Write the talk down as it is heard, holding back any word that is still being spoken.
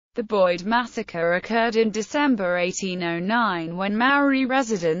The Boyd massacre occurred in December 1809 when Maori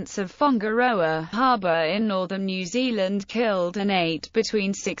residents of Whangaroa Harbour in northern New Zealand killed and ate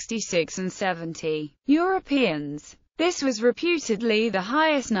between 66 and 70 Europeans. This was reputedly the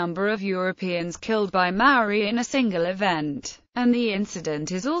highest number of Europeans killed by Maori in a single event, and the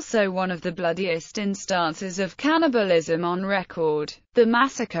incident is also one of the bloodiest instances of cannibalism on record. The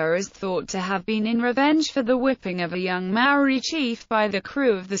massacre is thought to have been in revenge for the whipping of a young Maori chief by the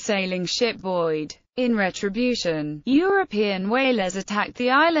crew of the sailing ship Boyd. In retribution, European whalers attacked the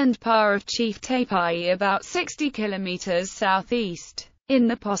island pa of Chief Teipai about 60 kilometers southeast, in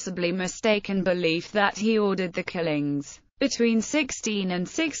the possibly mistaken belief that he ordered the killings. Between 16 and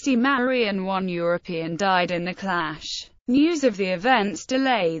 60 Maori and 1 European died in the clash. News of the events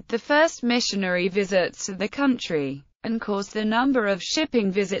delayed the first missionary visits to the country, and caused the number of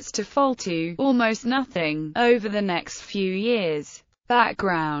shipping visits to fall to almost nothing over the next few years.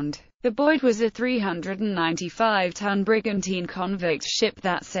 Background: the Boyd was a 395-ton brigantine convict ship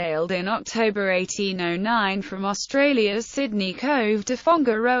that sailed in October 1809 from Australia's Sydney Cove to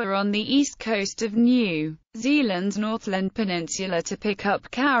Whangaroa on the east coast of New Zealand's Northland Peninsula to pick up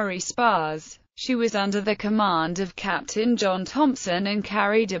Maori spars. She was under the command of Captain John Thompson and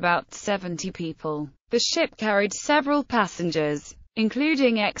carried about 70 people. The ship carried several passengers,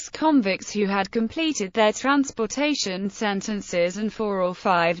 including ex-convicts who had completed their transportation sentences and 4 or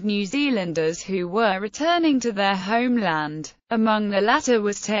 5 New Zealanders who were returning to their homeland. Among the latter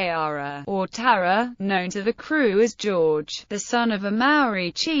was Tara, or Tara, known to the crew as George, the son of a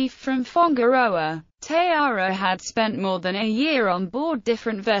Maori chief from Whangaroa. Tara had spent more than a year on board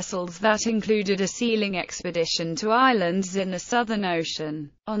different vessels that included a sealing expedition to islands in the Southern Ocean.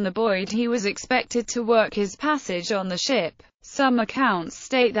 On the Boyd he was expected to work his passage on the ship. Some accounts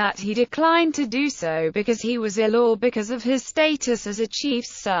state that he declined to do so because he was ill or because of his status as a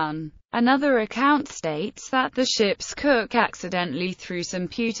chief's son. Another account states that the ship's cook accidentally threw some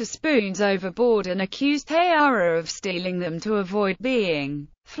pewter spoons overboard and accused Tara of stealing them to avoid being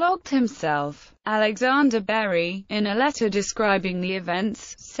flogged himself. Alexander Berry, in a letter describing the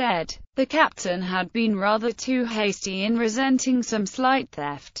events, said, "The captain had been rather too hasty in resenting some slight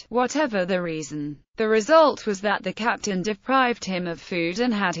theft, whatever the reason. The result was that the captain deprived him of food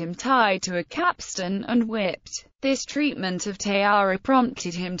and had him tied to a capstan and whipped. This treatment of Tara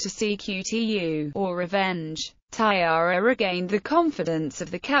prompted him to seek utu, or revenge. Tara regained the confidence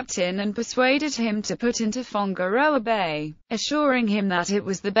of the captain and persuaded him to put into Whangaroa Bay, assuring him that it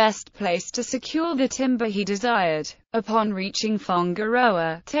was the best place to secure the timber he desired. Upon reaching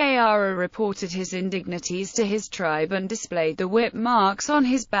Whangaroa, Tara reported his indignities to his tribe and displayed the whip marks on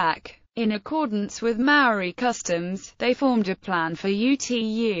his back. In accordance with Maori customs, they formed a plan for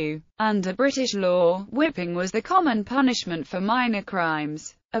utu. Under British law, whipping was the common punishment for minor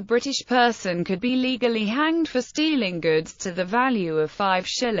crimes. A British person could be legally hanged for stealing goods to the value of 5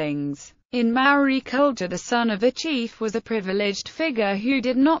 shillings. In Maori culture, the son of a chief was a privileged figure who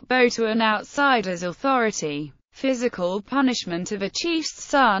did not bow to an outsider's authority. Physical punishment of a chief's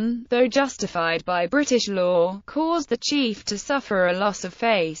son, though justified by British law, caused the chief to suffer a loss of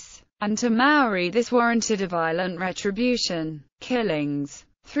face, and to Maori this warranted a violent retribution. Killings.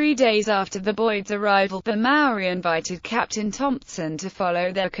 3 days after the Boyd's arrival, the Maori invited Captain Thompson to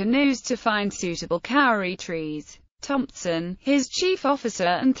follow their canoes to find suitable kauri trees. Thompson, his chief officer,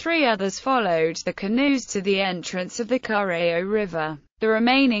 and 3 others followed the canoes to the entrance of the Kareo River. The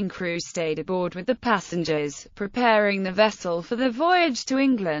remaining crew stayed aboard with the passengers, preparing the vessel for the voyage to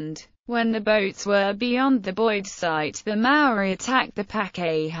England. When the boats were beyond the Boyd site, the Maori attacked the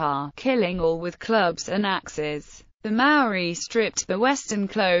pakeha, killing all with clubs and axes. The Maori stripped the western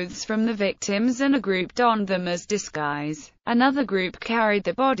clothes from the victims and a group donned them as disguise. Another group carried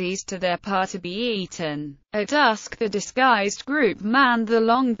the bodies to their pa to be eaten. At dusk the disguised group manned the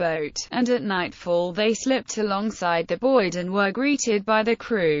longboat, and at nightfall they slipped alongside the Boyd and were greeted by the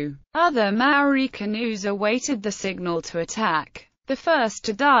crew. Other Maori canoes awaited the signal to attack. The first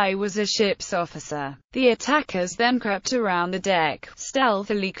to die was a ship's officer. The attackers then crept around the deck,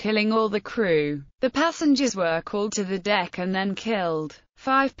 stealthily killing all the crew. The passengers were called to the deck and then killed.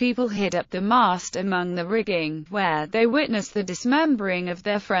 5 people hid up the mast among the rigging, where they witnessed the dismembering of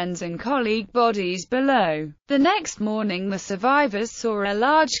their friends and colleague bodies below. The next morning the survivors saw a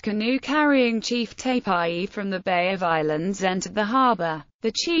large canoe carrying Chief Teipai from the Bay of Islands enter the harbour.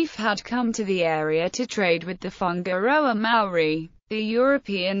 The chief had come to the area to trade with the Whangaroa Maori. The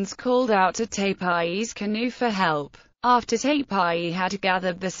Europeans called out to Teipai's canoe for help. After Teipai had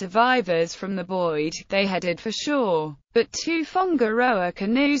gathered the survivors from the Boyd, they headed for shore, but 2 Whangaroa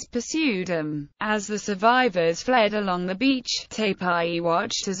canoes pursued them. As the survivors fled along the beach, Teipai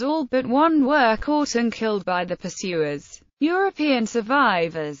watched as all but 1 were caught and killed by the pursuers. European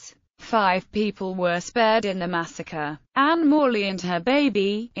survivors. 5 people were spared in the massacre. Anne Morley and her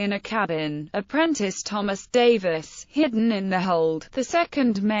baby, in a cabin. Apprentice Thomas Davis, hidden in the hold. The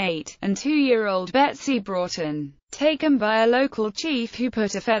second mate, and 2-year-old Betsy Broughton, taken by a local chief who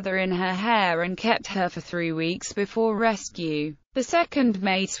put a feather in her hair and kept her for 3 weeks before rescue. The second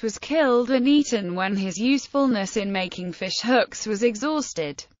mate was killed and eaten when his usefulness in making fish hooks was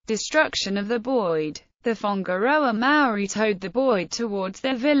exhausted. Destruction of the Boyd. The Whangaroa Maori towed the Boyd towards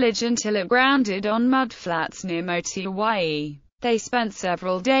their village until it grounded on mudflats near Motuiwai. They spent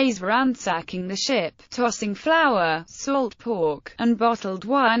several days ransacking the ship, tossing flour, salt pork, and bottled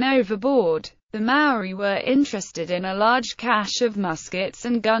wine overboard. The Maori were interested in a large cache of muskets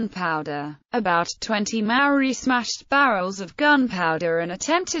and gunpowder. About 20 Maori smashed barrels of gunpowder and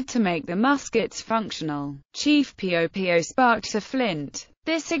attempted to make the muskets functional. Chief Pio sparked a flint.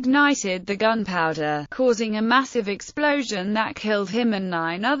 This ignited the gunpowder, causing a massive explosion that killed him and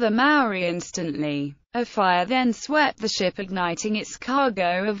 9 other Maori instantly. A fire then swept the ship, igniting its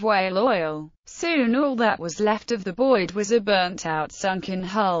cargo of whale oil. Soon all that was left of the Boyd was a burnt-out sunken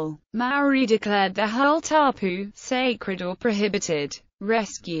hull. Maori declared the hull tapu, sacred or prohibited.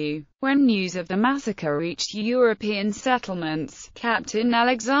 Rescue. When news of the massacre reached European settlements, Captain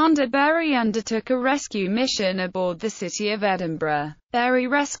Alexander Berry undertook a rescue mission aboard the City of Edinburgh. Berry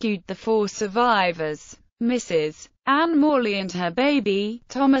rescued the 4 survivors, Mrs. Anne Morley and her baby,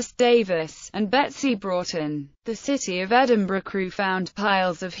 Thomas Davis, and Betsy Broughton. The City of Edinburgh crew found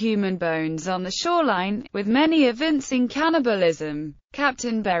piles of human bones on the shoreline, with many evincing cannibalism.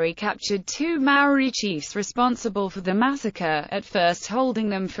 Captain Berry captured 2 Maori chiefs responsible for the massacre, at first holding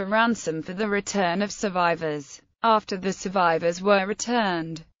them for ransom for the return of survivors. After the survivors were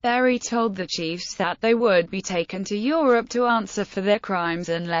returned, Berry told the chiefs that they would be taken to Europe to answer for their crimes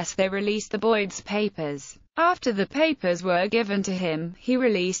unless they released the Boyd's papers. After the papers were given to him, he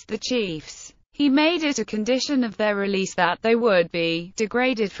released the chiefs. He made it a condition of their release that they would be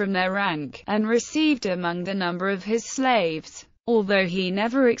degraded from their rank, and received among the number of his slaves. Although he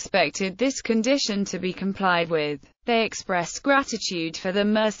never expected this condition to be complied with, they expressed gratitude for the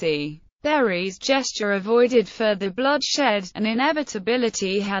mercy. Berry's gesture avoided further bloodshed and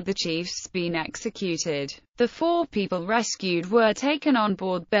inevitability had the chiefs been executed. The 4 people rescued were taken on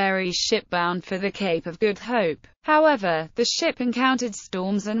board Berry's ship bound for the Cape of Good Hope. However, the ship encountered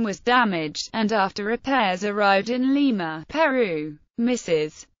storms and was damaged, and after repairs arrived in Lima, Peru.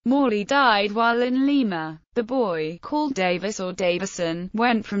 Mrs. Morley died while in Lima. The boy, called Davis or Davison,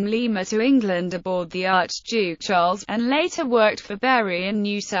 went from Lima to England aboard the Archduke Charles, and later worked for Berry in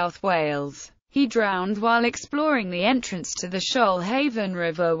New South Wales. He drowned while exploring the entrance to the Shoalhaven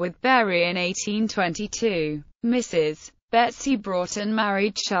River with Berry in 1822. Mrs. Betsy Broughton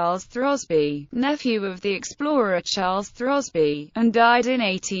married Charles Throsby, nephew of the explorer Charles Throsby, and died in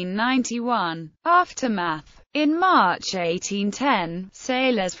 1891. Aftermath. In March 1810,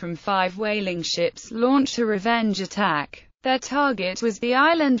 sailors from 5 whaling ships launched a revenge attack. Their target was the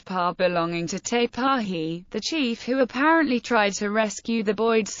island Pa belonging to Teipai, the chief who apparently tried to rescue the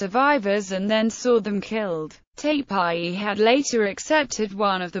Boyd survivors and then saw them killed. Teipai had later accepted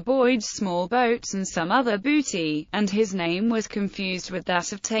one of the Boyd's small boats and some other booty, and his name was confused with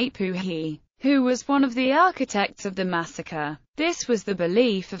that of Teipuhi, who was one of the architects of the massacre. This was the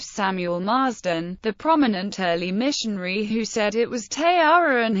belief of Samuel Marsden, the prominent early missionary who said it was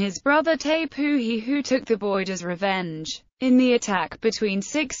Teara and his brother Teipuhi who took the Boyd as revenge. In the attack, between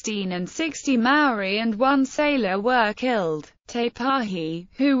 16 and 60 Maori and 1 sailor were killed. Teipuhi,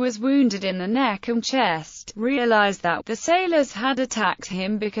 who was wounded in the neck and chest, realized that the sailors had attacked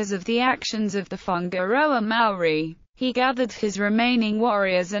him because of the actions of the Whangaroa Maori. He gathered his remaining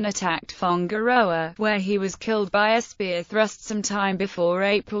warriors and attacked Whangaroa, where he was killed by a spear thrust some time before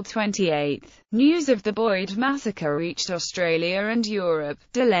April 28. News of the Boyd massacre reached Australia and Europe,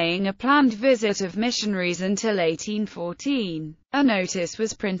 delaying a planned visit of missionaries until 1814. A notice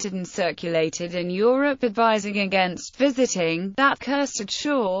was printed and circulated in Europe advising against visiting that cursed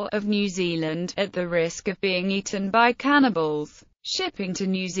shore of New Zealand, at the risk of being eaten by cannibals. Shipping to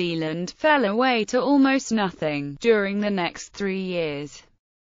New Zealand fell away to almost nothing during the next 3 years.